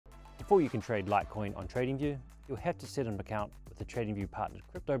Before you can trade Litecoin on TradingView, you'll have to set an account with a TradingView partnered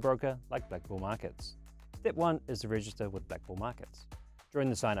crypto broker like Black Bull Markets. Step 1 is to register with Black Bull Markets. During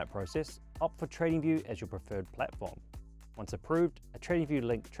the sign-up process, opt for TradingView as your preferred platform. Once approved, a TradingView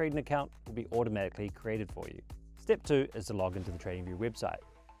linked trading account will be automatically created for you. Step 2 is to log into the TradingView website.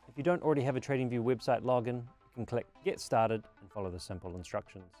 If you don't already have a TradingView website login, you can click Get Started and follow the simple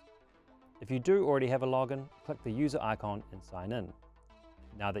instructions. If you do already have a login, click the user icon and sign in.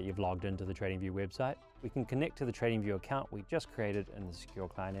 Now that you've logged into the TradingView website, we can connect to the TradingView account we just created in the Secure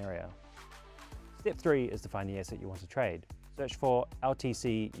Client area. Step 3 is to find the asset you want to trade. Search for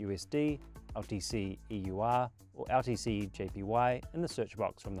LTC USD, LTC EUR, or LTC JPY in the search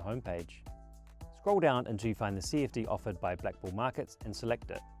box from the homepage. Scroll down until you find the CFD offered by Black Bull Markets and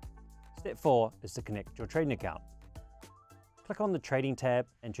select it. Step 4 is to connect your trading account. Click on the Trading tab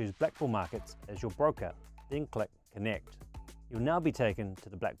and choose Black Bull Markets as your broker, then click Connect. You'll now be taken to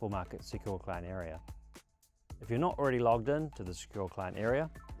the Black Bull Markets Secure Client area. If you're not already logged in to the Secure Client area,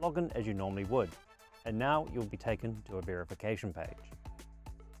 log in as you normally would, and now you'll be taken to a verification page.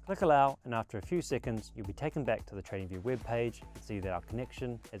 Click Allow, and after a few seconds, you'll be taken back to the TradingView web page and see that our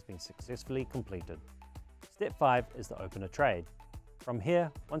connection has been successfully completed. Step 5 is to open a trade. From here,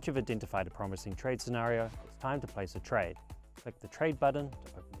 once you've identified a promising trade scenario, it's time to place a trade. Click the Trade button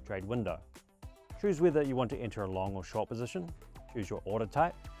to open the trade window. Choose whether you want to enter a long or short position, choose your order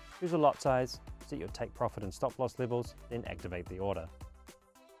type, choose a lot size, set your take profit and stop loss levels, then activate the order.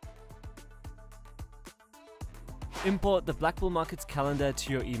 Import the Black Bull Markets calendar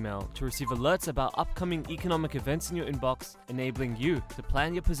to your email to receive alerts about upcoming economic events in your inbox, enabling you to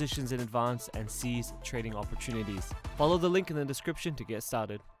plan your positions in advance and seize trading opportunities. Follow the link in the description to get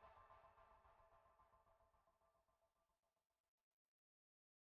started.